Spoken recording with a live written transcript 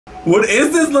What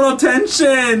is this little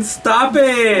tension? Stop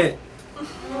it!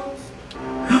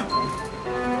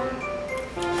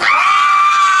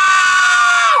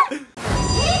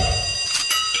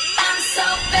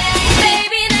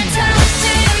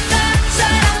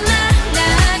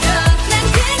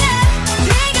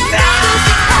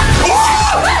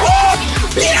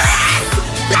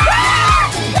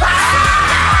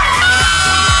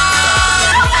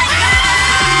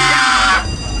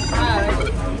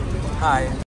 Hi.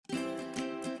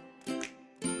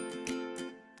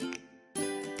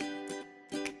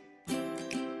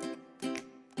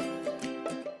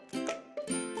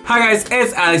 Hi guys,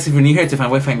 it's Alex. If you're new here to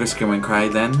find White Finger Scream and Cry,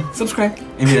 then subscribe.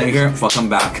 If you're new here, welcome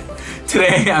back.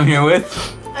 Today I'm here with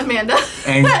Amanda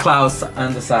and Klaus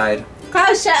on the side.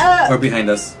 Klaus, shut up! Or behind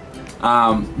us.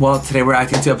 Well, today we're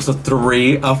acting to episode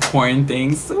 3 of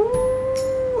Quaranthings.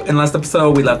 Ooh. In last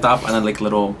episode, we left off on a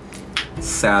little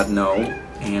sad note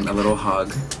and a little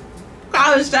hug.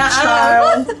 Klaus, shut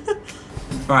up!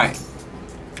 Alright.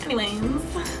 Anyways.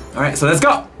 Alright, so let's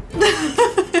go!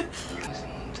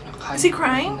 Is he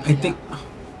crying? I think...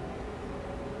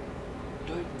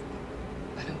 Lord,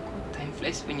 alam ko, time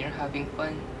flies when you're having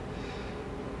fun.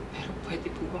 Pero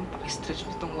pwede po bang pakistretch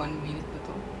mo tong 1 minute na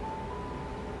to?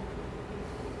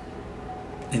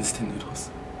 Instant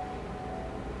noodles.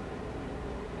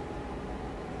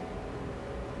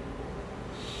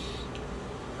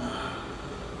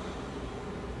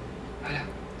 Hala,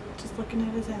 Just looking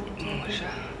at his ano attitude.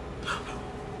 siya?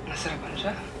 Nasarapan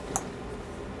siya?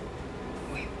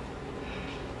 Wait,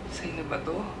 sa'yo na ba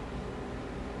to?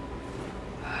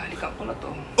 Halikan ko na to.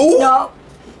 Oh! No!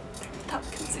 Top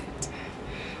consent.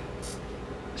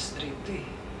 Straight to eh.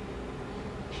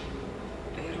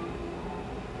 Pero...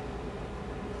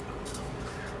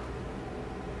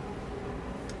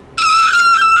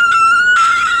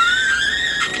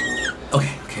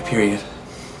 Okay, period.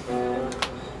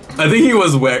 I think he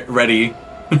was ready.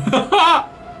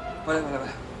 Wala.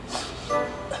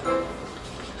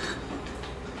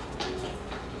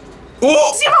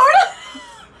 Oh! Si Marta!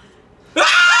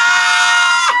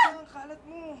 Ang kalat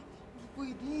mo. Hindi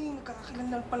pwede.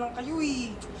 Nagkakakilanlan pa lang kayo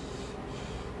eh.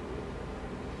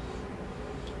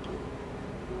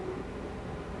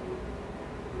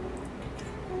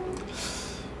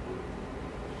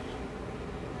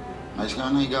 Ayos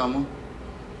ka na higa mo.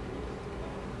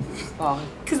 Bakit?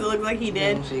 Because it looked like he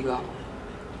did. Anong siga ako?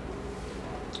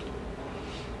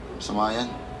 Masama yan.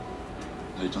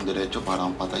 Diretso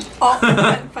parang patay. Oh,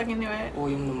 I fucking knew it. Oo,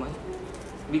 yung naman.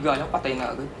 Biga lang, patay na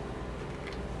agad.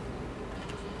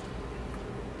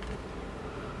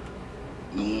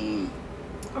 Nung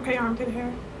Okay, armpit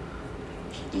hair.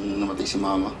 namatay si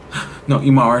Mama, No,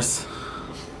 Imars.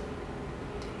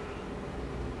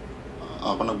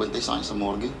 ako nagbantay sa akin sa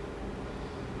morgue.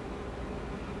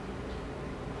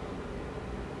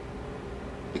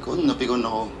 Pikon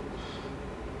ako.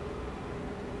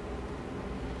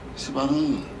 Kasi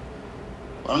parang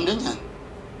ganyan.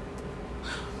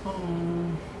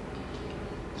 Oh.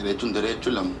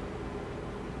 Diretso lang.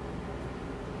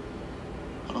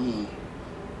 Parang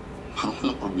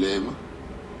walang problema.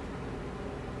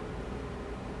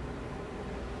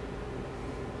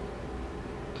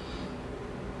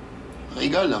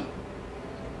 Nakahiga lang.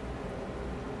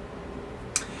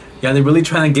 Yeah, they're really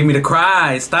trying to get me to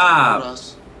cry. Stop.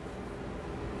 Oras.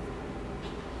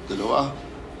 Dalawa.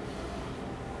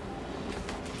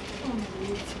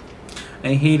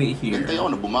 I hate it here. Nantay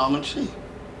ako na bumangon siya eh.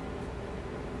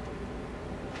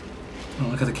 Oh,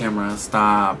 look at the camera.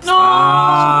 Stop. No!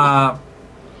 Stop.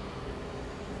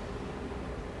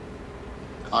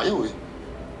 Ayaw eh.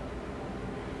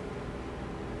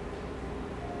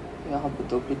 Kaya ka ba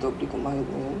doble kumayod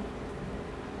ngayon?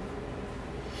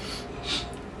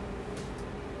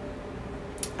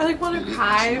 I want to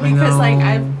cry I because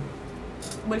know.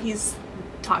 what he's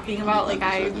talking about,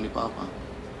 I Ni Papa.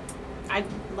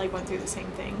 went through the same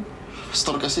thing.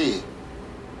 Pastor kasi eh.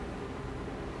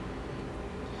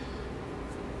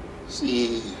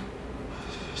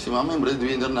 Si Mama yung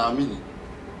breadwinner namin eh.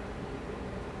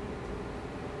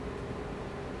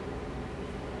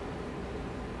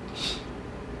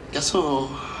 Kaso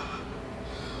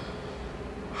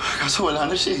wala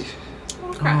na siya eh.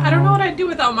 I don't know what I'd do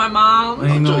without my mom.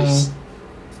 I know. Choice.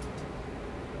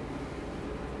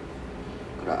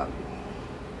 Grabe.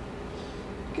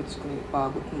 Gets ko na yung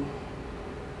pagod mo.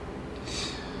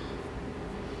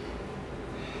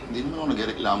 Hindi naman ako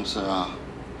nagreklamo sa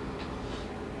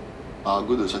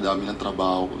pagod o sa dami ng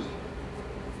trabaho ko eh.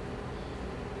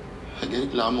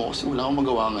 Nagreklamo ako kasi wala akong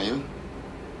magawa ngayon.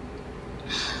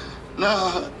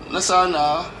 Na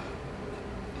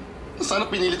sana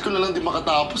pinilit ko na lang di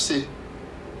makatapos eh.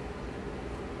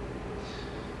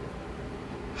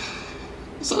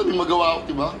 Isa lang yung magawa ko,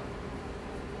 diba?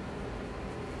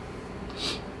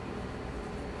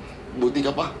 Buti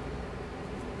ka pa.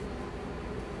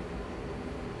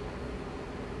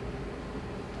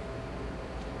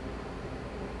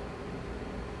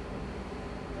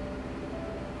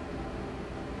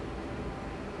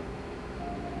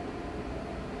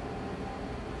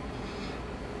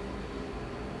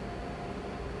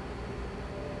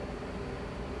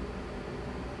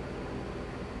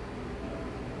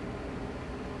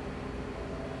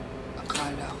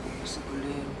 Akala ko sa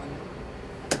gulero ka lang.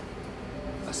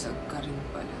 Basag ka rin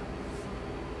pala.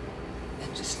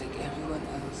 And just like everyone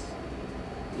else,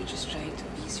 you're just trying to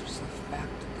piece yourself back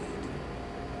together.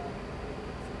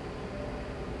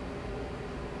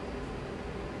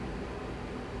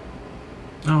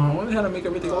 Oh, they had to make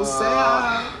everything all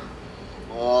sad.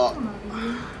 Oo.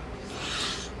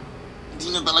 Hindi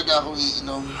na talaga ako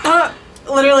iinom.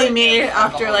 Literally me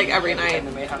after like every night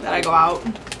that I go out.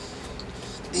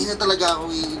 Hindi na talaga ako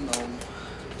iinom.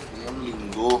 Ngayong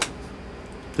linggo.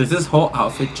 Does this whole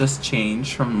outfit just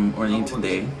change from morning to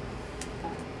day?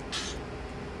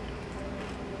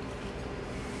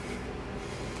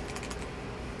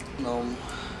 Inom.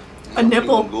 A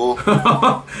nipple. Linggo.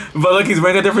 But look, he's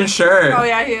wearing a different shirt Oh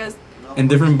yeah, he is. and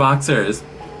different boxers.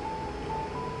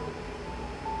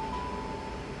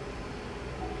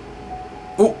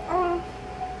 Oh,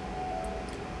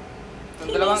 Itong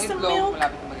He dalawang needs some itlog, milk.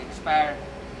 malapit na mag-expire.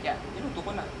 Kaya, niluto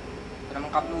ko na. Ito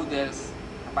namang cup noodles,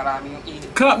 na parami yung init.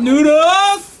 cup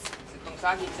noodles! Itong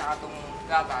saging, saka itong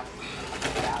gatas.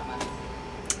 Kailangan.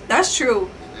 That's true.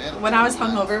 When I was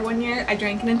hungover one year, I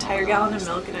drank an entire gallon of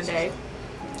milk in a day.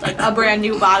 Like a brand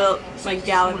new bottle, like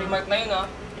gallon. Remark na yun ah.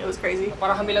 It was crazy.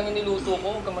 Para kami lang yung niluto ko,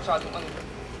 huwag ka masyadong ano.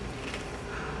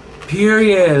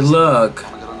 Period. Look,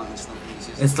 Nagkaroon ng instant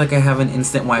crisis. it's like I have an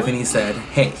instant wife, and he said,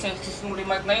 "Hey, Senses ng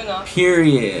remark na yun ah.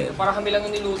 period." Para kami lang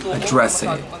yung niluto ko, Address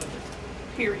huwag ka it. masyadong ano.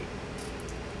 Period.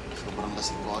 Sobrang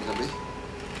lasing ko kagabi.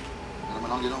 Hindi naman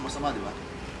akong ginawang masama, di ba?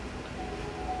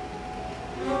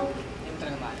 Yun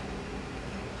talaga mahal.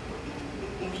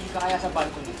 Umihi ka kaya sa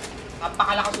balcony.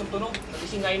 Napakalakas yung tunog.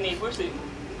 Nagising nga yung neighbors eh.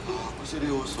 Ako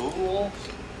seryoso? Oo.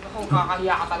 Ako,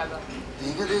 kakahiya ka talaga.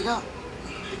 Teka.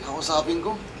 Kausapin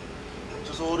ko.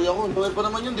 So sorry ako. Lawyer pa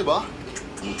naman yun, di ba?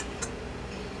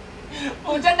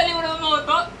 Oh, dyan, dali mo naman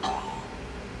moto.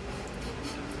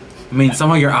 I mean,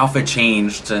 somehow your outfit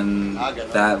changed, and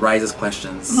that raises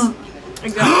questions.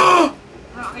 Exactly.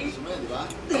 Okay. Sumaya, di ba?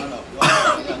 Ano?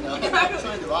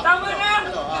 Sumaya, di ba? Tama na!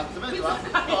 Ano? Sumaya, di ba?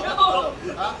 Ano?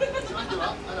 Ha? Sumaya, di ba?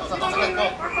 Ano? Sakit ko.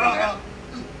 Ano?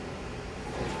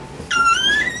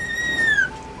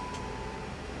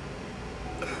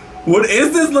 What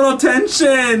is this little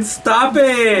tension? Stop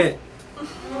it!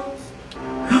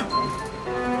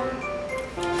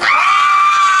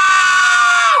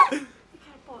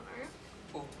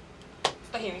 Oh,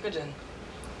 tahimik ka dyan.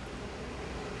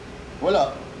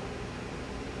 Wala.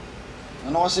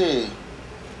 Ano kasi?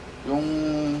 Yung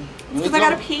Because I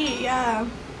gotta pee, yeah.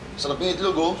 Sarap yung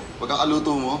itlog, oh.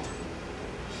 Pagkakaluto mo.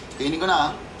 Kainin ko na,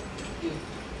 ah.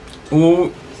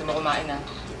 Oh, Gusto mo kumain ha?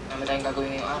 Namin tayong gagawin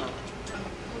ngayong araw.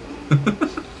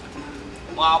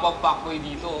 Mukha ka pa fuckboy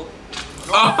dito oh.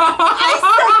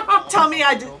 Tell me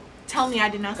I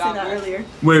did not say that earlier.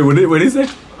 wait, what did he say?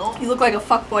 Ano? You look like a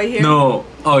fuckboy here. No.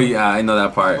 Oh yeah, I know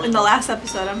that part. In the last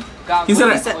episode, Gago, He said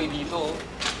fuckboy dito oh.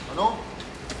 Ano?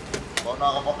 Baka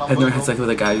nakakapak ng I've never had sex with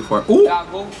a guy before. Ooh.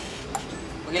 Gago.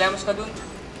 Mag-ilamos ka dun.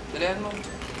 Dalihan mo.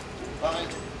 Bakit?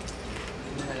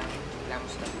 Hindi na lang.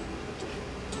 Ilamos ka.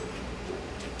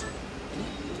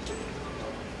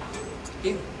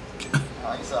 Yun.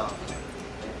 Ayos, ah.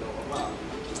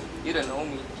 You don't know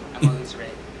me. I'm always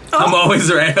ready. I'm always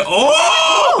ready. Oh!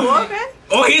 oh, okay.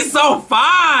 Oh, he's so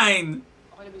fine!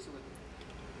 Okay na ba yung sugat?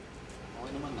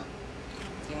 Okay naman, ah.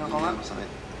 Tingnan ko nga. Masakit.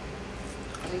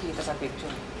 Kasi kita sa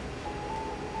picture.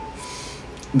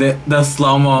 The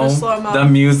slow-mo, The slow-mo. the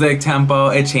music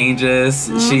tempo, it changes.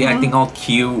 She acting all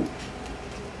cute.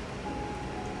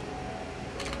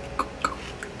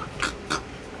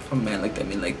 A man like that,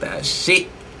 me like that. Shit.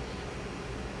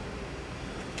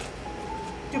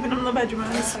 Giving him the bedroom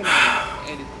eyes.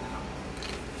 Edit ko na lang.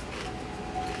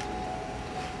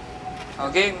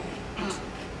 Okay.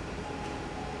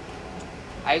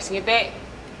 Ayos ngiti.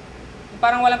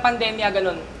 Parang walang pandemya,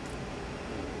 ganun.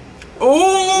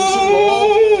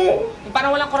 Oh! Yung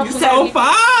parang walang korupsyon You're so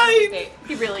fine!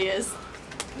 He really is.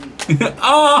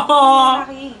 Oh!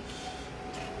 Maki,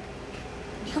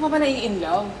 hindi ka pa ba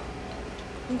nai-inlove?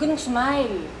 Yung ganung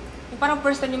smile. Yung parang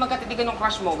first time yung magkatitigan ng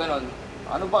crush mo, ganon.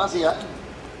 Ano ba kasi yan?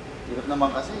 Hirap naman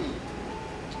kasi.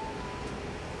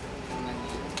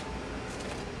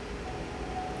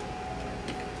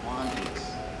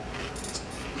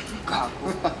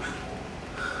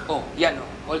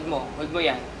 Hold mo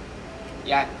yan.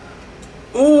 Yan.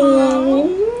 Ooh!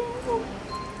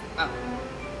 Ah.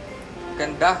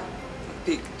 Ganda.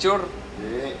 Picture.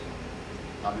 Hindi.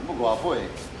 Sabi mo, gwapo eh.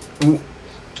 Ooh.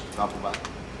 Gwapo ba?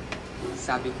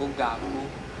 Sabi ko, gago.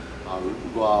 Sabi mo,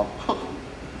 gwapo.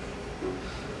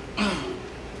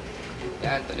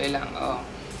 Yan, tuloy lang. Oh.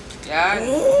 Yan.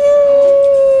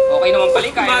 Okay naman pala.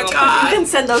 Kaya naman pala. You can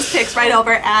send those pics right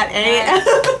over at A.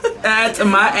 At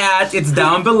my at, it's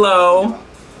down below.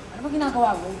 Ano ba ginagawa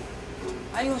mo?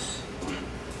 Ayos.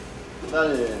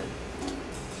 Dahil,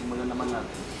 simulan naman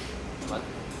natin. Ba't?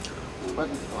 Ba't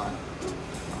ito ka?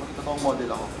 Ako ito akong model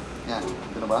ako. Yan,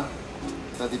 ito na ba?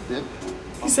 Sa dip-dip?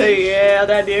 So yeah,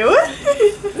 that do.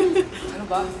 Ano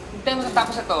ba? Hindi tayo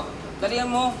matatapos ito. Dalihan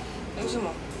mo. Ayusin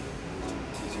mo.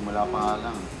 Sisimula pa nga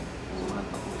lang. Simulan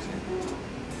tapusin.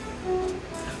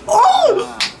 Oh!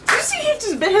 Did you see he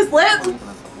just bit his lip?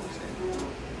 Simulan tapusin.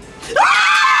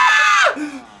 Ah!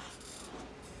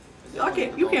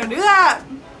 Okay, you can't do that.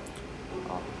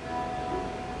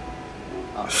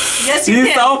 Yes, you She's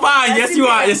can. so fine. Yes, you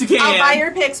are. can. Yes, you can. I'll buy your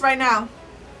pics right now.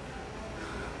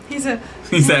 He said.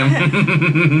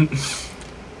 Alam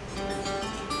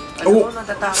mo,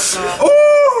 natatakot na ako.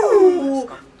 Ooh!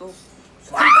 Kanto.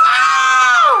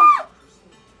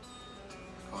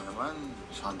 Ikaw naman,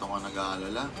 santo ka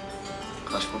nag-aalala.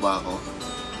 Crush mo ba ako?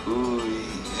 Uy.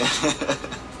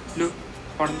 Look,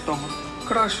 parang tong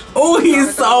crush. Oh,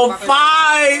 he's so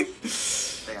fine.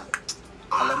 Teka,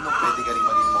 alam mo pwede ka rin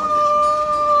maging model.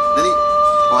 Dali,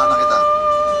 kuha na kita.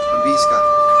 Magbihis ka.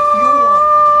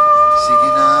 Sige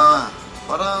na.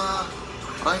 Para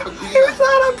yung pagbihis.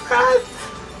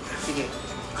 Sige,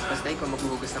 basta ikaw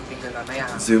maghuhugas ng pinggan mamaya.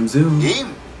 Zoom, zoom.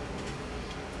 Game!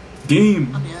 Game.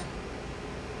 Ano yan?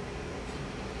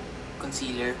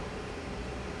 Concealer.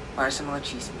 Para sa mga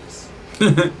chismis.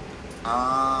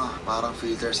 Parang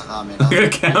filter sa camera.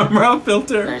 Like a camera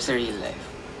filter. Para sa real life.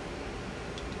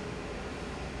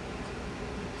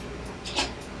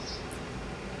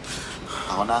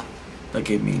 Ako na. That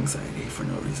gave me anxiety for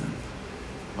no reason.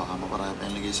 Baka maparami pa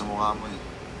yung lagay sa mukha mo eh.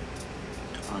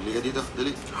 Liga dito,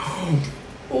 dali.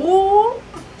 Oh!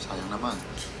 Sayang naman.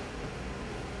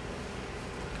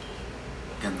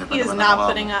 Ganda pa He is naman ang not mukha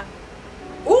putting mo. up.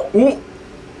 Oh! Ooh.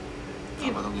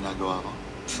 Ano ba itong ginagawa ko?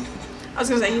 I was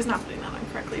gonna say he's not putting that on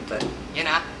correctly, but Yan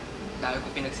ah. Dahil ko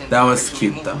pinagsend. That was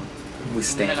cute though. We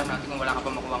Hindi na lang stand. natin kung wala ka pa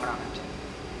makuha ang racket dyan.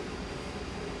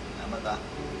 Salamat ah.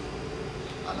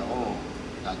 Alam ko,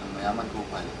 laging mayaman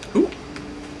kupal. Ooh.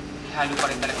 Halo pa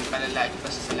rin talagang palalaki pa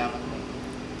sa salamat mo.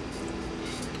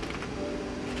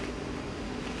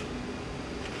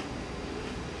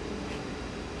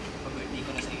 Pag-birthday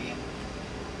ko na sa'yo yan.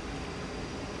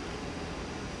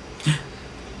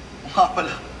 Nga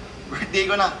pala, birthday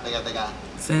ko na. Teka.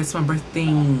 Said it's my birthday.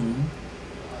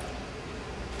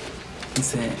 He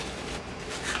said,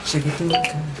 check it out.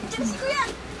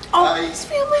 oh, Hi. his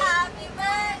family. Happy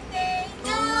birthday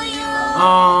to you.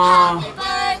 Aww. Happy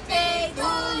birthday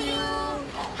to you.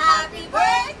 Happy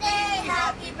birthday,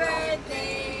 happy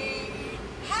birthday.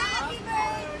 Happy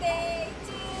birthday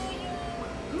to you.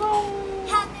 No.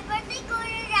 Happy birthday,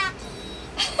 Kuya Rocky.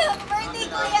 Happy birthday,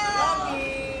 Kuya Rocky.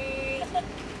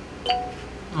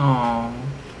 Aww.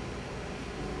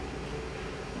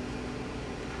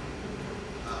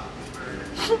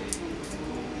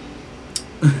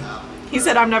 He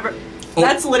said, I'm never. Oh.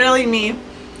 That's literally me.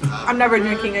 I'm never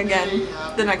drinking again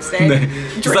the next day.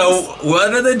 Drinks. So,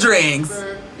 what are the drinks?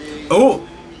 Oh,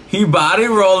 he body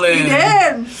rolling. He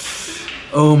did.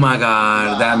 Oh my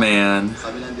god, that man.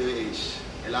 Sabi ng DOH,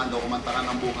 kailangan daw kumanta ka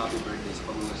ng buong happy birthday sa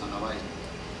pagbugas ng kamay.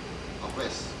 O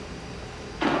pwes,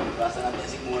 basa natin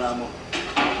sigmura mo.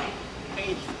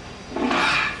 Hey!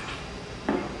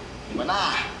 Iba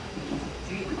na!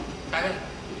 Sige, kaya.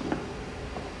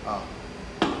 Oh,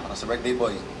 para sa birthday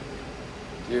boy.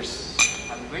 Cheers!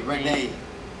 Happy Happy birthday. birthday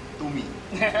to me.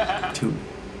 Two.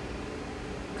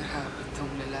 Grabe itong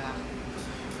lalaki.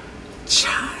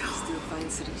 Child. Still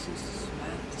finds reasons to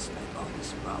smile despite all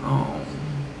this problem. Oh.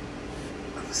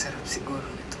 Ang sarap siguro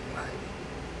nitong mahal.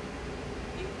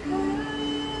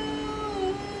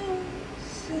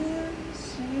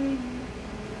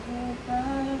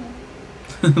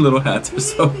 Little hats are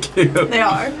so cute. They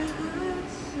are.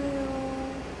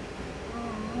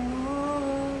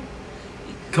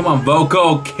 Come on,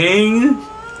 Vocal King.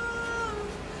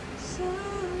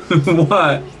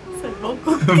 What? Said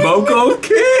vocal. Vocal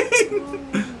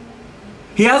King.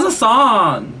 He has a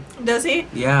song. Does he?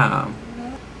 Yeah.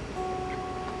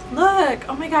 Look.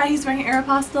 Oh my god, he's wearing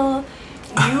Aeropostale.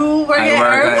 You work at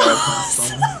work at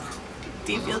Aeropostale.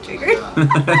 Do you feel triggered?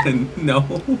 No.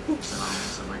 Salamat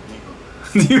sa birthday ko.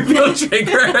 Do you feel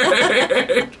triggered?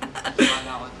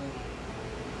 Wala ko to.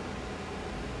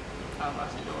 Tama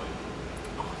si Lord.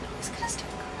 He's gonna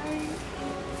start crying.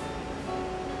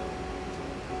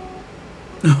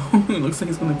 It looks like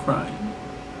he's gonna cry.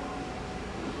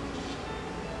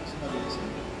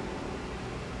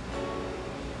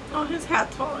 Oh, his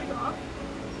hat's falling off.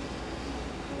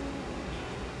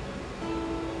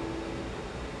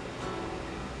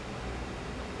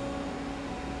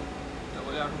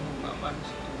 Wala akong magmamahal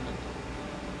sa kanya to.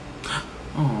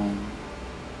 Oh.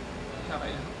 Siya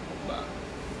kaya ba?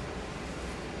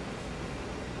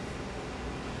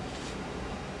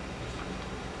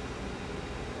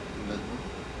 Tulad mo.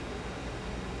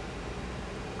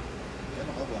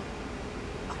 Ano ka ba?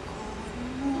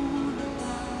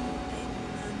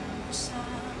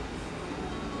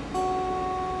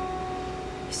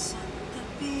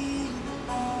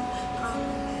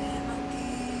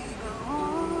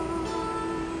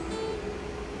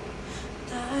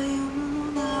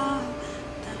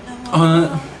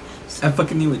 I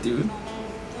fucking knew it, dude.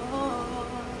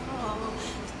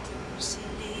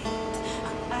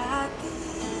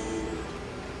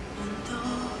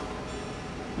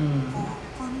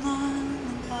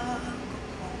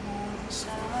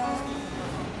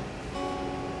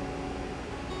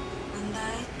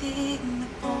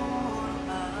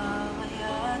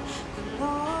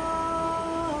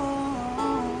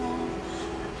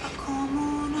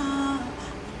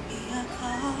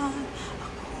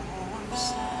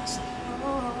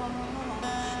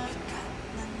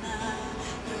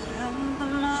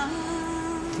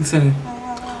 He said,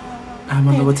 I'm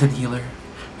a limited healer.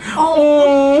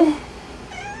 Oh!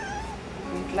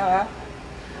 Wait lang ha.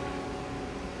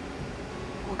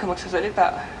 Huwag ka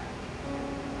magsasalita.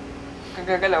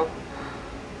 Kagagalaw.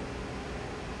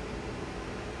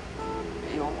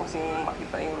 Ayoko kasing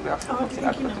makita yung reaction Oh, I pag think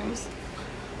sinabi he ko to eh. knows.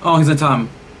 Oh, he's gonna tell him.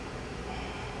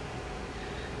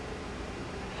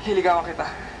 Hiligawan kita.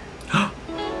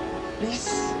 Please.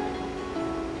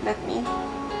 Let me.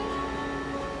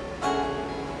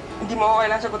 Hindi mo ako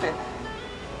kailangan sagutin.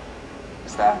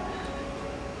 Basta,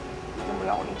 bigyan mo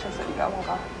lang ako ng chance na ligawan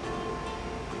ka.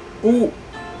 Ooh.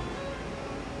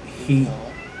 He.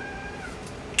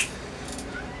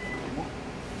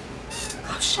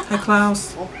 Oh, shut Hi,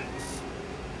 Klaus.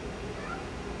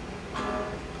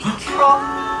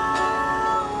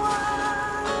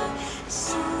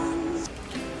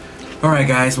 Alright,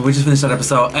 guys, well, we just finished that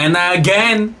episode. And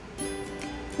again,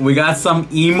 we got some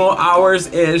emo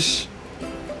hours-ish.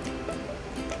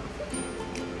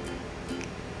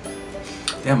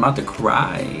 Damn, I'm about to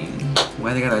cry.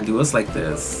 Why they gotta do us like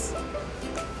this?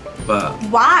 But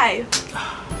Why?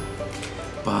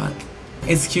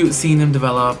 it's cute seeing them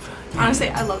develop. Honestly,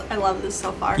 I love this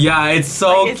so far. Yeah, it's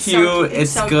so Like, it's so cute. cute.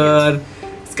 It's so good.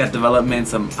 It's got development.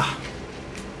 Some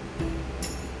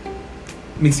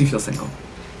makes me feel single.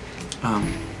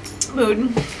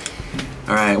 Mood.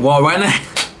 All right. Well, right now,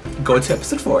 go to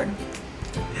episode 4.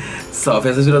 So if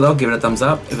you like this video though, give it a thumbs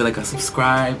up. If you like,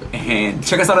 subscribe and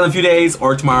check us out in a few days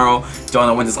or tomorrow. Don't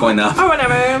know when it's going up. Or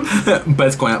whatever. But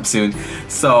it's going up soon.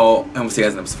 So, and we'll see you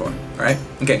guys in episode 4. All right.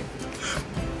 Okay.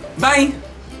 Bye.